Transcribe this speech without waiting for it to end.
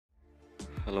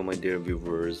Hello, my dear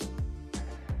viewers.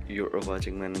 You're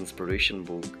watching an inspiration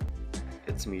book.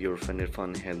 It's me, your friend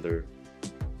Irfan Haidar.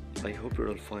 I hope you're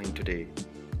all fine today.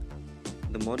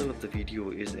 The model of the video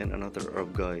is another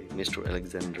Arab guy, Mr.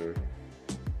 Alexander.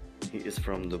 He is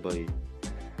from Dubai.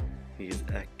 He is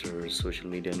actor, social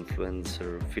media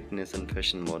influencer, fitness and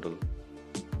fashion model.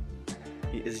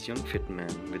 He is young fit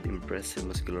man with impressive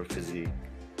muscular physique.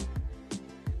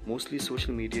 Mostly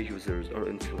social media users or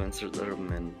influencers Arab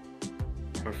men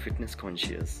are fitness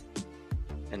conscious,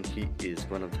 and he is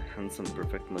one of the handsome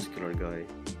perfect muscular guy.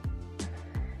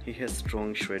 He has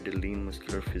strong shredded lean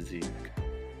muscular physique,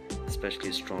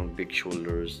 especially strong big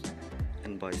shoulders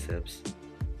and biceps.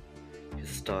 His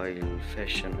style,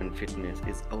 fashion and fitness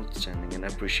is outstanding and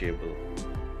appreciable.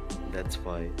 That's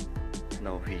why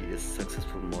now he is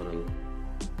successful model,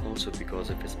 also because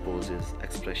of his poses,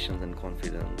 expressions and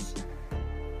confidence.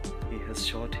 He has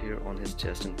short hair on his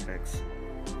chest and pecs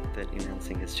that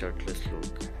enhancing his shirtless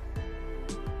look.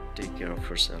 Take care of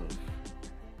yourself.